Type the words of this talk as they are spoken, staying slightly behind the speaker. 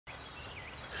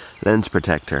lens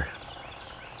protector.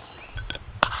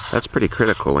 That's pretty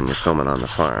critical when you're filming on the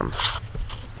farm.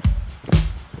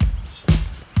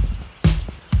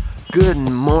 Good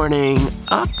morning,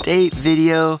 update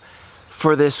video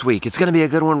for this week. It's gonna be a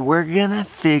good one. We're gonna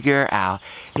figure out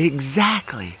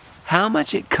exactly how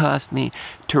much it cost me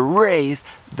to raise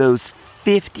those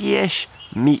 50-ish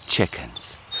meat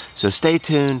chickens. So stay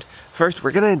tuned. First,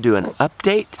 we're gonna do an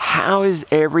update. How is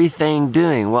everything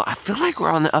doing? Well, I feel like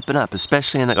we're on the up and up,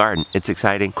 especially in the garden. It's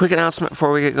exciting. Quick announcement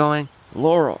before we get going.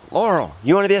 Laurel,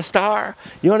 you wanna be a star?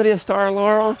 You wanna be a star,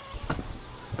 Laurel?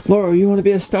 Laurel, you wanna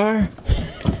be a star?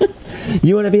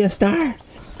 You wanna be a star?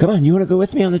 Come on, you wanna go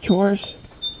with me on the chores?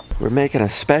 We're making a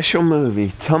special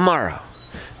movie tomorrow,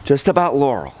 just about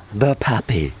Laurel, the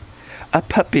puppy. A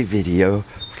puppy video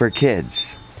for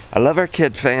kids. I love our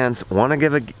kid fans, wanna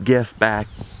give a gift back.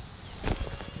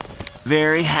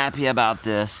 Very happy about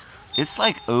this. It's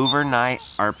like overnight,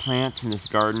 our plants in this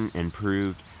garden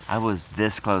improved. I was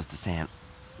this close to saying,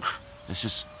 let's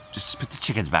just put the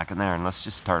chickens back in there and let's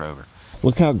just start over.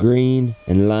 Look how green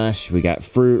and lush. We got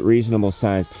fruit, reasonable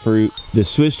sized fruit. The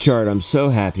Swiss chard I'm so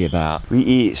happy about. We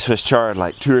eat Swiss chard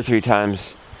like 2 or 3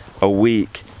 times a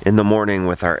week in the morning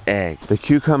with our egg. The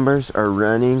cucumbers are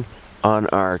running on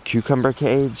our cucumber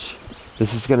cage.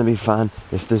 This is gonna be fun.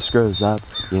 If this grows up,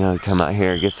 you know, come out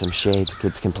here, get some shade.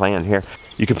 Kids can plant here.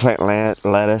 You can plant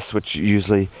lettuce, which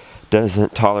usually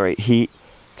doesn't tolerate heat.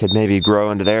 Could maybe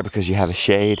grow into there because you have a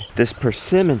shade. This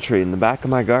persimmon tree in the back of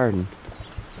my garden,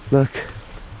 look,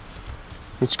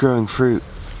 it's growing fruit.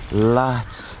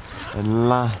 Lots and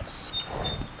lots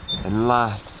and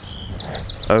lots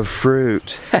of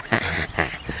fruit.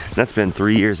 That's been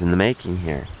 3 years in the making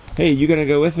here. Hey, you gonna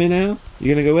go with me now?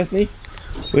 You gonna go with me?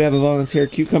 We have a volunteer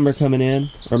cucumber coming in,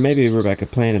 or maybe Rebecca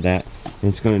planted that, and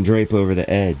it's gonna drape over the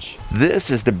edge. This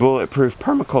is the bulletproof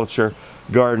permaculture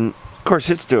garden. Of course,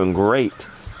 it's doing great.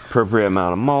 Appropriate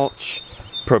amount of mulch,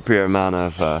 appropriate amount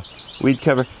of weed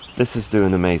cover. This is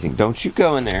doing amazing. Don't you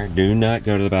go in there. Do not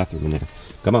go to the bathroom in there.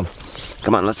 Come on.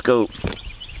 Come on, let's go.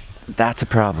 That's a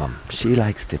problem. She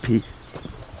likes to pee.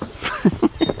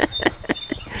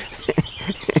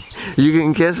 You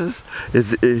getting kisses?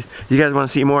 You guys want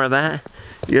to see more of that?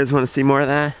 You guys want to see more of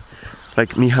that?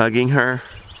 Like me hugging her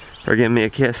or giving me a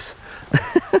kiss?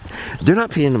 Do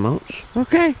not pee in the mulch,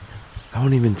 okay? I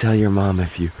won't even tell your mom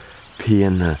if you pee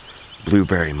in the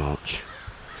blueberry mulch.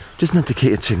 Just not the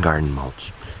kitchen garden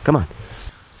mulch. Come on.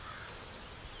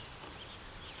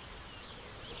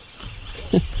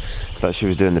 Thought she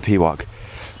was doing the pee walk.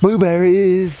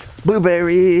 Blueberries,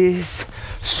 blueberries.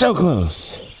 So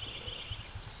close.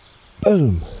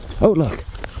 Boom. Oh, look.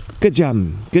 Good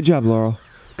job. Good job, Laurel.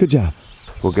 Good job.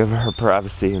 We'll give her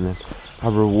privacy and then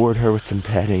I'll reward her with some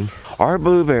petting. Our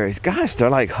blueberries, gosh, they're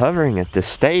like hovering at this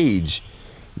stage.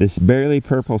 This barely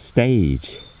purple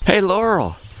stage. Hey,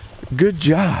 Laurel. Good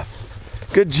job.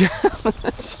 Good job.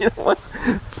 You know what?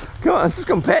 Come on, I'm just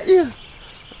gonna pet you.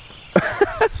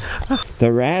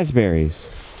 The raspberries,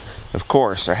 of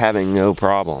course, are having no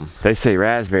problem. They say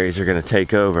raspberries are gonna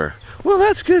take over. Well,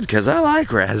 that's good, because I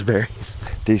like raspberries.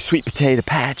 The sweet potato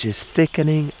patch is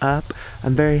thickening up.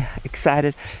 I'm very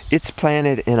excited. It's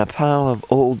planted in a pile of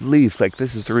old leaves, like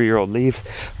this is 3-year-old leaves.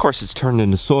 Of course, it's turned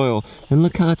into soil, and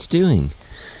look how it's doing.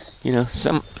 You know,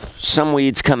 some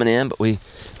weeds coming in, but we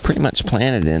pretty much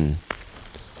planted in,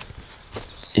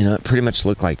 you know, it pretty much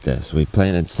looked like this. We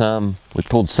planted some, we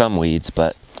pulled some weeds,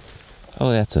 but,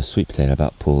 oh, that's a sweet potato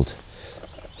about pulled.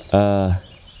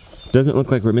 Doesn't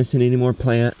look like we're missing any more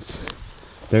plants.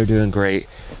 They're doing great.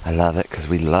 I love it because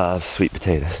we love sweet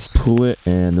potatoes. Pull it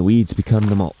and the weeds become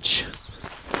the mulch.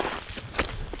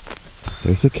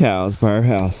 There's the cows by our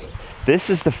house. This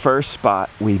is the first spot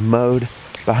we mowed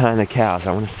behind the cows.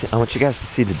 I want you guys to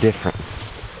see the difference.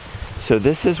 So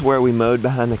this is where we mowed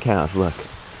behind the cows. Look,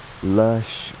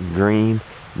 lush, green,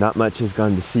 not much has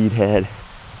gone to seed head.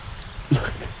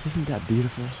 Look, isn't that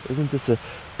beautiful? Isn't this a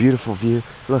beautiful view?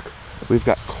 Look, we've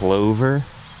got clover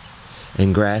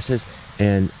and grasses,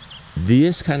 and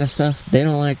this kind of stuff they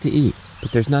don't like to eat,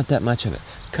 but there's not that much of it.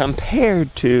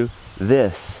 Compared to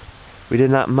this, we did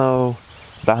not mow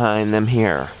behind them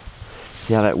here.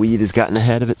 See how that weed has gotten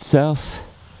ahead of itself?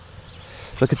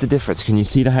 Look at the difference. Can you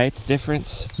see the height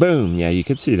difference? Boom, yeah, you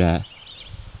can see that.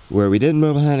 Where we didn't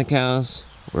mow behind the cows,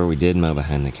 where we did mow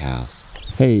behind the cows.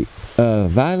 Hey,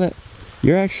 Violet,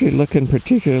 you're actually looking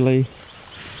pretty good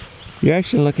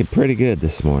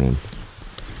this morning.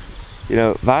 You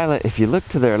know, Violet, if you look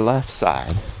to their left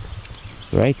side,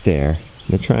 right there,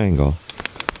 the triangle,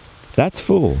 that's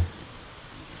full.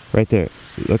 Right there.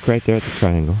 Look right there at the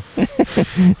triangle.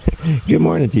 Good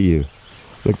morning to you.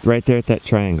 Look right there at that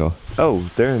triangle. Oh,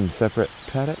 they're in separate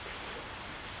paddocks?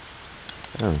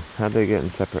 Oh, how'd they get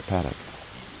in separate paddocks?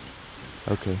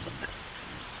 Okay.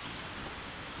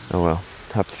 Oh well,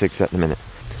 I'll have to fix that in a minute.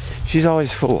 She's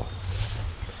always full.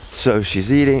 So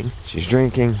she's eating, she's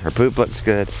drinking, her poop looks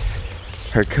good.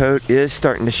 Her coat is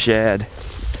starting to shed.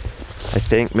 I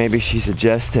think maybe she's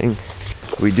adjusting.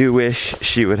 We do wish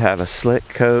she would have a slick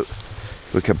coat,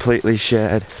 would completely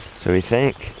shed. So we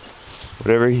think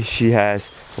whatever she has,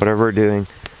 whatever we're doing,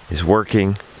 is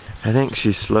working. I think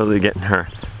she's slowly getting her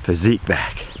physique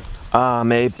back. Ah,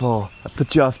 Maple, I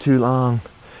put you off too long.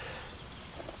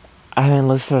 I haven't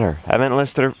listed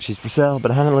her. She's for sale,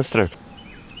 but I haven't listed her.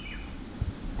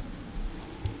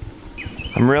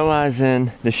 I'm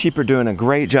realizing the sheep are doing a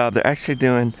great job. They're actually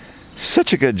doing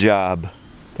such a good job.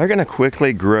 They're gonna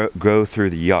quickly go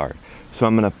through the yard. So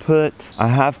I'm gonna I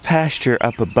have pasture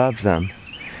up above them.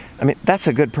 I mean, that's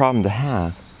a good problem to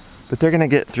have, but they're gonna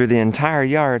get through the entire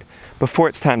yard before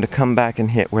it's time to come back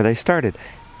and hit where they started,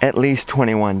 at least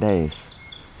 21 days.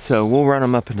 So we'll run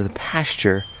them up into the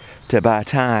pasture to buy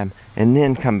time and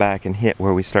then come back and hit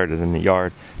where we started in the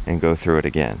yard and go through it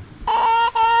again.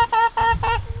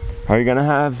 Are you gonna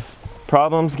have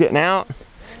problems getting out?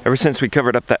 Ever since we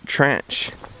covered up that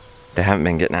trench, they haven't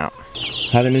been getting out.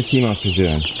 How the new sea monsters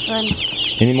doing? Fun.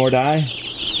 Any more dye?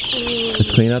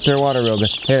 Let's clean up their water real good.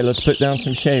 Here, let's put down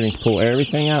some shavings. Pull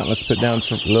everything out. Let's put down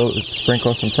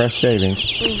sprinkle some fresh shavings.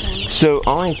 Okay. So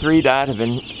only three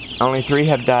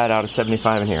have died out of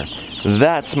 75 in here.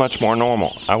 That's much more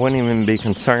normal. I wouldn't even be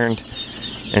concerned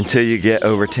until you get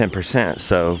over 10%.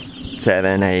 So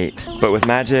 7, 8. But with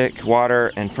magic,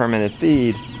 water, and fermented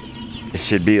feed, it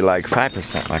should be like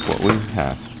 5%, like what we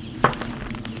have.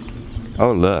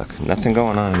 Oh look, nothing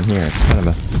going on in here. It's kind of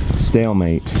a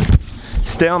stalemate.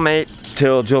 Stalemate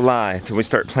till July, till we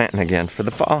start planting again for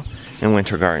the fall and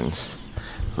winter gardens.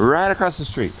 Right across the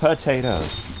street,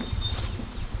 potatoes.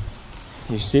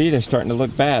 You see, they're starting to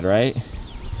look bad, right?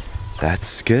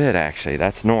 That's good, actually.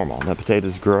 That's normal. The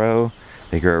potatoes grow,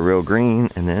 they grow real green,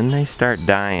 and then they start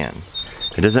dying.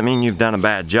 It doesn't mean you've done a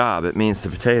bad job. It means the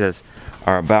potatoes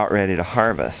are about ready to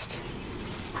harvest.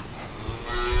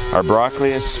 Our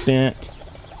broccoli is spent.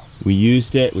 We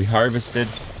used it, we harvested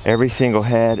every single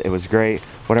head. It was great.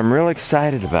 What I'm real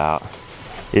excited about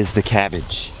is the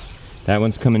cabbage. That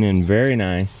one's coming in very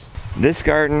nice. This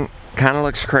garden kind of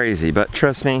looks crazy, but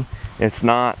trust me, it's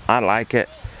not. I like it.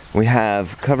 We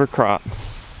have cover crop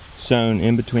sown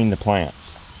in between the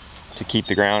plants to keep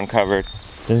the ground covered.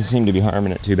 Doesn't seem to be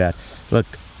harming it too bad. Look,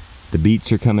 the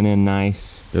beets are coming in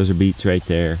nice. Those are beets right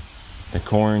there. The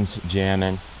corn's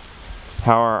jamming.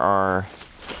 How are our,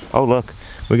 oh look,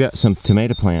 we got some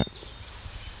tomato plants.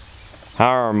 How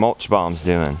are our mulch bombs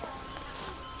doing?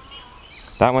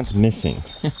 That one's missing.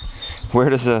 Where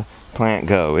does the plant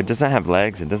go? It doesn't have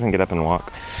legs, it doesn't get up and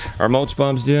walk. Our mulch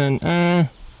bombs doing,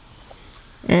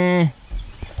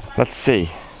 let's see.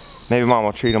 Maybe Mom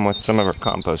will treat them with some of her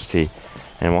compost tea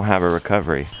and we'll have a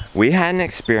recovery. We had an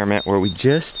experiment where we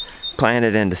just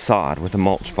planted into sod with a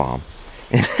mulch bomb.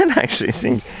 And it actually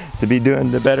seemed to be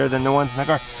doing better than the ones in the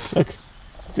garden. Look,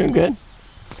 it's doing good.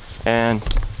 And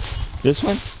this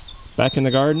one, back in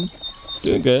the garden,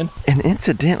 doing good. And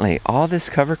incidentally, all this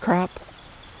cover crop,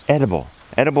 edible.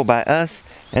 Edible by us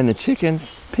and the chickens,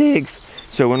 pigs.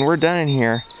 So when we're done in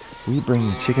here, we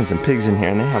bring the chickens and pigs in here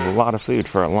and they have a lot of food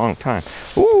for a long time.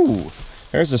 Ooh,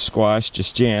 there's a squash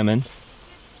just jamming.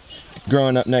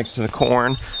 Growing up next to the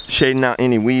corn, shading out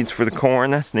any weeds for the corn.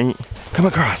 That's neat. Come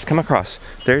across, come across.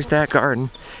 There's that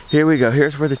garden. Here we go.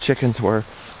 Here's where the chickens were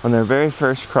on their very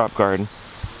first crop garden.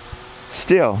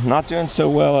 Still not doing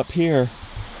so well up here,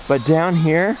 but down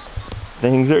here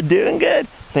things are doing good.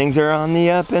 Things are on the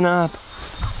up and up.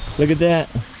 Look at that.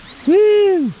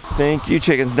 Woo! Thank you,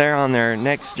 chickens. They're on their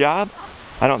next job.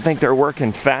 I don't think they're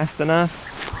working fast enough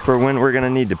for when we're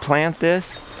gonna need to plant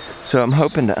this. So I'm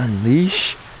hoping to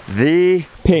unleash the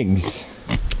pigs,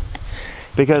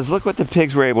 because look what the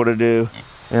pigs were able to do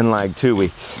in like 2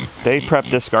 weeks. They prepped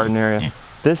this garden area.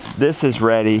 This is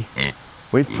ready.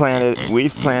 We've planted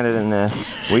in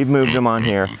this. We've moved them on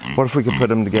here. What if we could put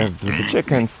them together with the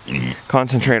chickens,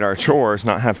 concentrate our chores,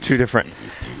 not have two different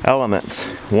elements,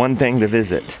 one thing to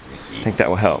visit. I think that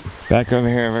will help. Back over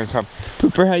here,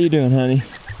 Pooper, how you doing, honey?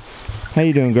 How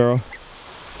you doing, girl?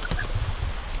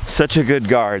 Such a good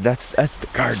guard. That's the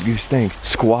guard goose thing.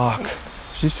 Squawk.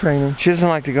 She's training. She doesn't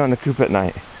like to go in the coop at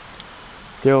night.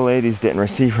 The old ladies didn't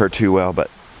receive her too well, but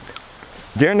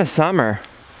during the summer,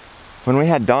 when we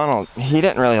had Donald, he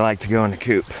didn't really like to go in the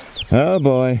coop. Oh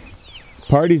boy,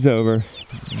 party's over.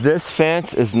 This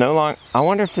fence is no longer, I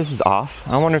wonder if this is off.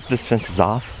 I wonder if this fence is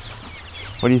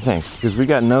off. What do you think? Because we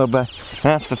got nobody,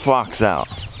 half the flock's out.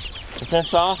 The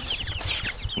fence off?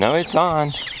 No, it's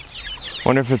on.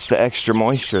 Wonder if it's the extra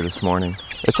moisture this morning.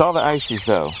 It's all the ices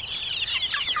though.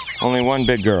 Only one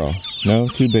big girl. No,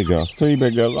 2 big girls, 3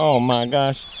 big girls. Oh my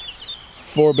gosh,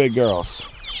 4 big girls.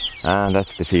 Ah,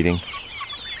 that's defeating.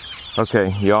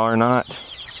 Okay, y'all are not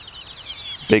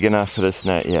big enough for this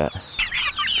net yet.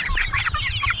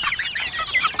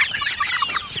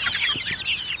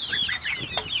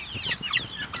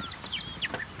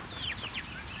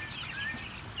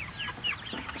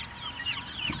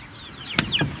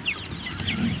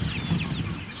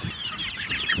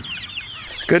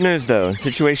 Good news though, in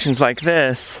situations like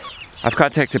this, I've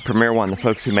contacted Premier One, the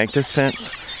folks who make this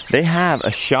fence. They have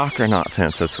a shocker knot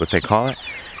fence, that's what they call it.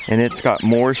 And it's got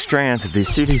more strands. If you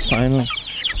see these finally,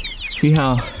 see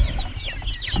how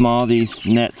small these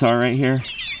nets are right here?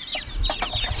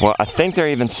 Well, I think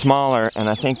they're even smaller, and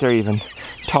I think they're even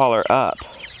taller up.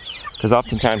 Because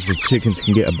oftentimes the chickens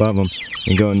can get above them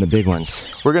and go in the big ones.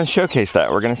 We're gonna showcase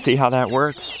that. We're gonna see how that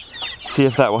works. See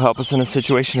if that will help us in a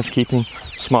situation of keeping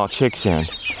small chicks in.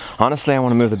 Honestly, I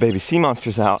want to move the baby sea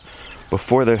monsters out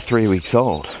before they're 3 weeks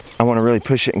old. I want to really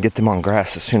push it and get them on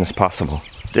grass as soon as possible.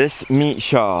 This meat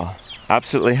shawl,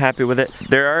 absolutely happy with it.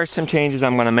 There are some changes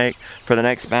I'm going to make for the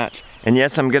next batch. And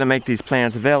yes, I'm going to make these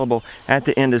plans available at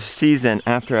the end of season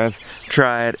after I've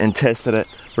tried and tested it.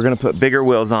 We're going to put bigger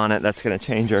wheels on it. That's going to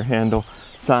change our handle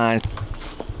size.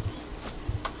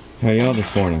 How y'all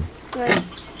this morning? Good. Look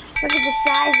at the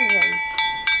size of him.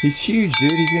 He's huge,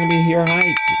 dude. He's going to be your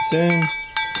height soon.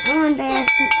 Come on, Bear.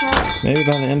 Maybe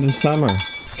by the end of the summer.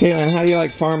 Caitlin, how do you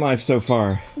like farm life so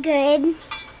far? Good.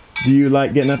 Do you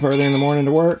like getting up early in the morning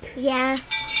to work? Yeah.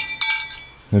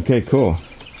 Okay, cool.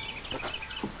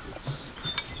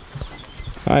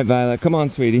 All right, Violet, come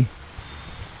on, sweetie.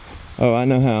 Oh, I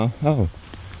know how. Oh,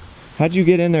 how'd you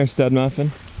get in there, Stud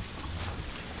Muffin?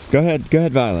 Go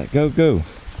ahead, Violet. Go.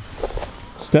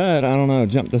 Stud, I don't know,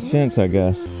 jump this fence, I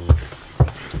guess.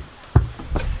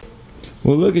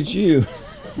 Well, look at you.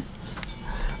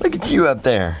 Look at you up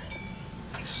there.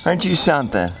 Aren't you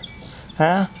something?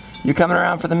 Huh? You coming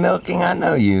around for the milking? I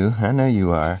know you. I know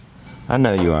you are. I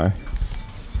know you are.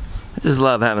 I just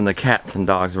love having the cats and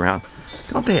dogs around.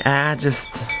 Don't they add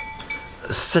just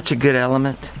such a good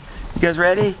element? You guys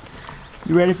ready?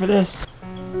 You ready for this?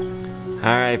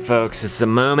 All right, folks, it's the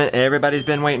moment everybody's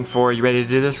been waiting for. You ready to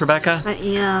do this, Rebecca? I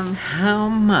am. How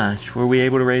much were we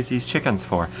able to raise these chickens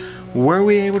for? Were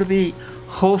we able to beat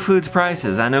Whole Foods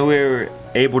prices? I know we were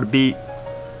able to beat,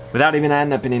 without even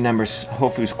adding up any numbers, Whole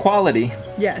Foods quality.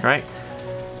 Yes. Right?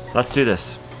 Let's do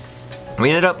this. We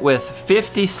ended up with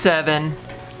 57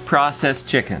 processed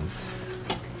chickens.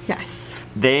 Yes.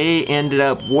 They ended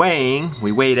up weighing,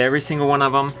 we weighed every single one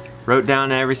of them, wrote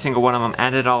down every single one of them,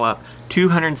 added it all up,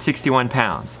 261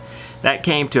 pounds. That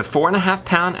came to a 4.5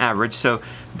 pound average, so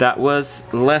that was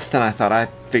less than I thought. I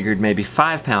figured maybe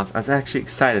 5 pounds. I was actually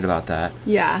excited about that.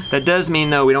 Yeah. That does mean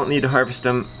though we don't need to harvest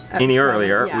them any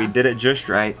earlier. Yeah. We did it just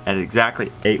right at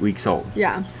exactly 8 weeks old.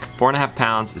 Yeah. 4.5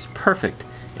 pounds is perfect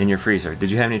in your freezer.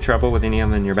 Did you have any trouble with any of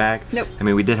them in your bag? Nope. I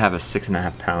mean, we did have a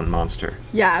 6.5 pound monster.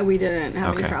 Yeah, we didn't have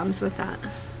Okay. any problems with that.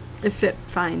 It fit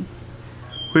fine.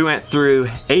 We went through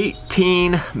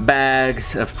 18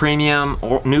 bags of premium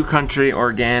New Country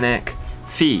organic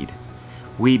feed.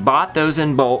 We bought those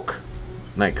in bulk.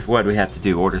 Like, what do we have to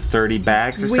do? Order 30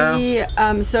 bags or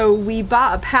so? So we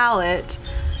bought a pallet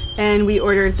and we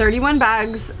ordered 31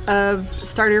 bags of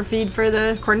starter feed for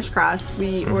the Cornish cross.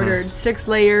 We ordered 6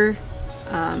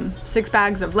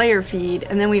 bags of layer feed,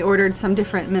 and then we ordered some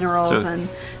different minerals and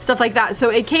stuff like that. So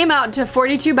it came out to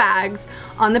 42 bags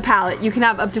on the pallet. You can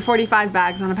have up to 45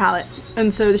 bags on a pallet.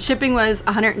 And so the shipping was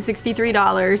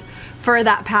 $163 for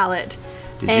that pallet.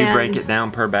 Did you break it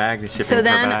down per bag, the shipping per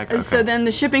bag? Okay. So then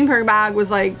the shipping per bag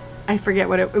was like, I forget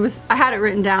what it was. I had it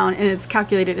written down and it's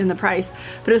calculated in the price,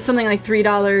 but it was something like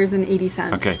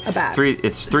 $3.80 a bag.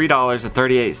 It's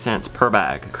 $3.38 per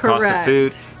bag. Correct. Cost of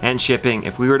food and shipping.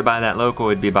 If we were to buy that local,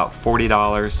 it'd be about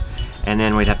 $40, and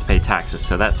then we'd have to pay taxes.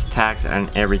 So that's tax and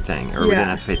everything, or we didn't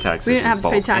have to pay taxes. We didn't have to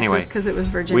pay taxes anyway, because it was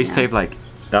Virginia. we saved like,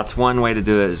 that's one way to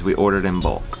do it, is we ordered in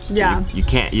bulk. Yeah.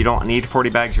 You don't need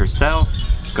 40 bags yourself.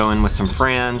 Go in with some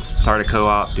friends, start a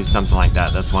co-op, do something like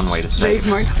that. That's one way to save.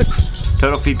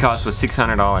 Total feed cost was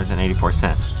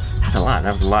 $600.84. That's a lot.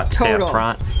 That was a lot to pay up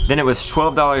front. Then it was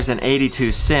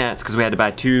 $12.82 because we had to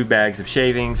buy 2 bags of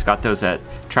shavings. Got those at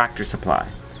Tractor Supply.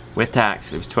 With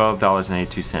tax, it was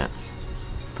 $12.82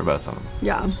 for both of them.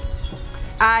 Yeah.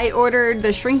 I ordered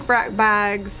the shrink wrap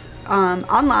bags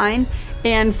online,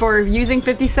 and for using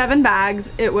 57 bags,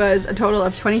 it was a total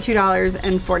of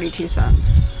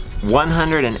 $22.42.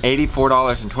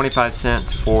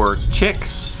 $184.25 for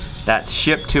chicks. That's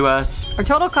shipped to us. Our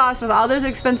total cost with all those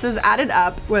expenses added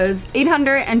up was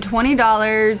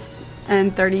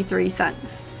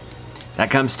 $820.33. That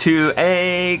comes to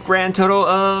a grand total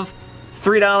of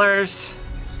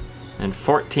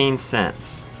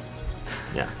 $3.14.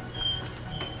 Yeah.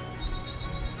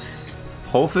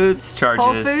 Whole Foods charges.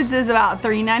 Whole Foods is about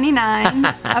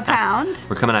 $3.99 a pound.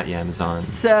 We're coming at you, Amazon.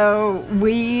 So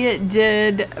we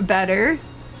did better.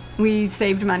 We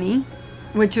saved money,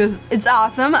 which was, it's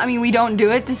awesome. I mean, we don't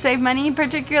do it to save money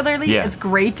particularly. Yeah. It's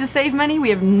great to save money.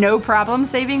 We have no problem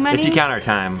saving money. If you count our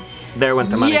time, there went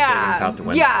the money savings out the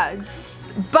window. Yeah,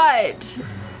 but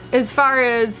as far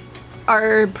as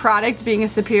our product being a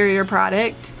superior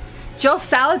product, Joel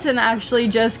Salatin actually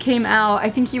just came out. I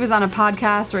think he was on a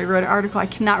podcast or he wrote an article, I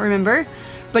cannot remember,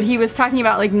 but he was talking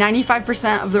about like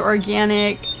 95% of the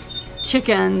organic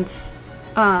chickens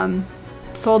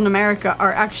sold in America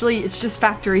are actually, it's just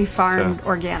factory farmed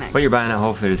organic. What you're buying at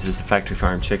Whole Foods is just a factory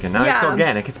farmed chicken. Now it's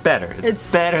organic, it's better.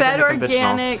 It's better fed than the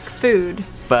organic food.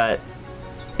 But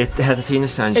it hasn't seen the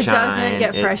sunshine. It doesn't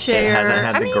get fresh air. It hasn't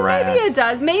had the grass. Maybe it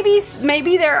does. Maybe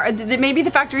the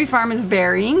factory farm is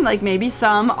varying. Like maybe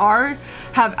some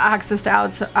have access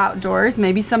to outdoors.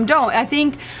 Maybe some don't. I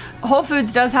think Whole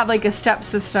Foods does have like a step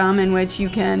system in which you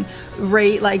can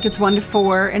rate, like it's 1 to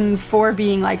 4, and 4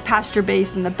 being like pasture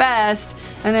based and the best,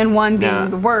 and then 1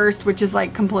 being the worst, which is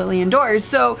like completely indoors.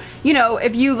 So, you know,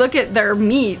 if you look at their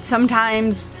meat,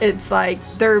 sometimes it's like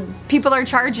people are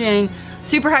charging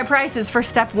super high prices for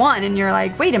step 1, and you're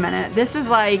like, wait a minute, this is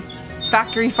like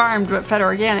factory farmed but fed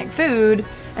organic food,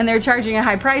 and they're charging a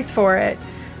high price for it.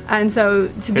 And so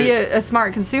to be a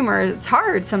smart consumer, it's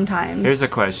hard sometimes. Here's a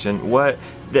question.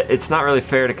 It's not really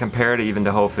fair to compare it even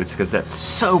to Whole Foods because that's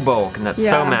so bulk and that's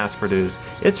so mass produced.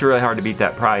 It's really hard to beat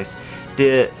that price.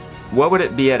 What would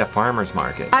it be at a farmer's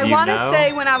market? I want to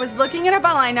say when I was looking it up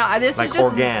online, now this was just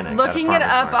organic looking it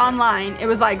up online, it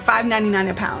was like $5.99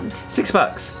 a pound.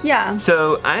 $6. Yeah.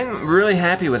 So I'm really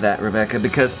happy with that, Rebecca,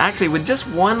 because actually with just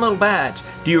one little batch,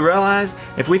 do you realize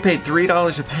if we paid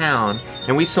 $3 a pound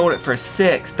and we sold it for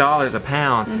 $6 a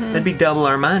pound, that'd be double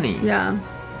our money. Yeah.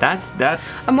 That's.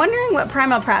 I'm wondering what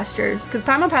Primal Pastures, because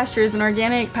Primal Pastures, an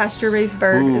organic pasture-raised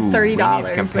bird, is $30. We need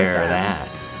to compare that.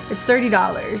 It's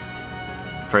 $30.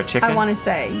 For a chicken? I want to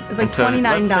say. It's like so $29.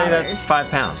 Let's say that's 5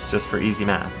 pounds, just for easy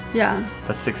math. Yeah.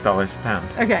 That's $6 a pound.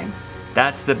 Okay.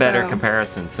 That's the better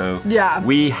comparison. So yeah,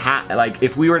 like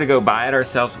if we were to go buy it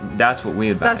ourselves, that's what we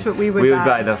would buy. That's what we would buy. We would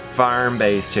buy the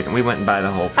farm-based chicken. We wouldn't buy the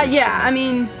Whole Foods yeah, chicken. I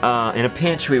mean, in a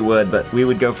pinch we would, but we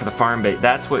would go for the farm-based.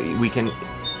 That's what we can.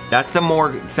 That's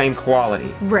the same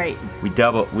quality. Right. We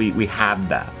halved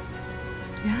that.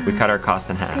 Yeah. We cut our cost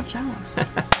in half. Good job.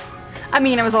 I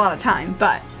mean, it was a lot of time,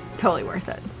 but totally worth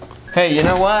it. Hey, you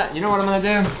know what? You know what I'm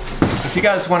gonna do? If you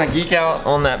guys want to geek out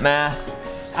on that math,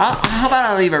 how about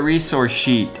I leave a resource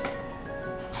sheet?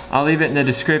 I'll leave it in the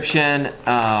description.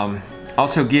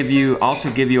 Also give you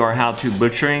our how-to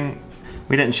butchering.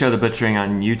 We didn't show the butchering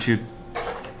on YouTube,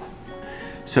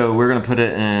 so we're gonna put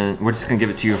it in. We're just gonna give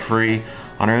it to you free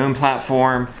on our own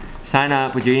platform. Sign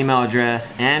up with your email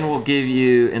address, and we'll give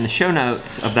you in the show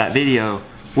notes of that video.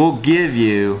 We'll give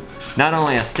you not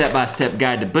only a step-by-step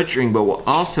guide to butchering, but we'll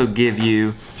also give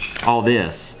you all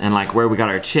this and like where we got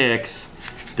our chicks,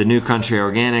 the New Country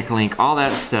Organic link, all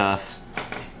that stuff,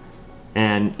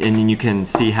 and you can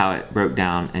see how it broke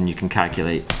down and you can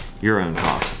calculate your own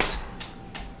costs.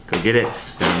 Go get it,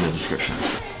 it's down in the description.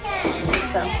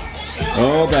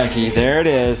 Oh, Becky, there it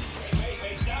is.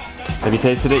 Have you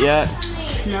tasted it yet?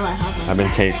 No, I haven't. I've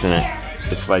been tasting it.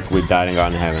 It's like we've died and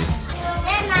gone to heaven.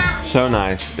 So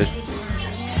nice.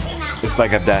 It's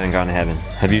like I've died and gone to heaven.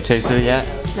 Have you tasted it yet?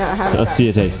 No, I haven't. Let's see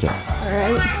you taste it.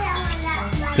 Alright.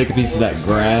 Take a piece of that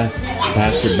grass,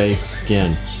 pasture-based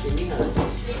skin.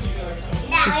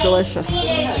 It's delicious.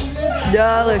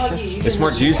 Delicious. It's more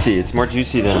juicy. It's more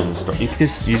juicy than in the store. You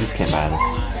just can't buy this.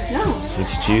 No.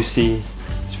 It's juicy.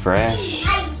 It's fresh.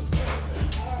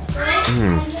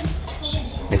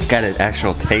 It's got an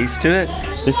actual taste to it.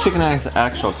 This chicken has an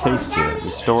actual taste to it.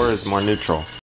 The store is more neutral.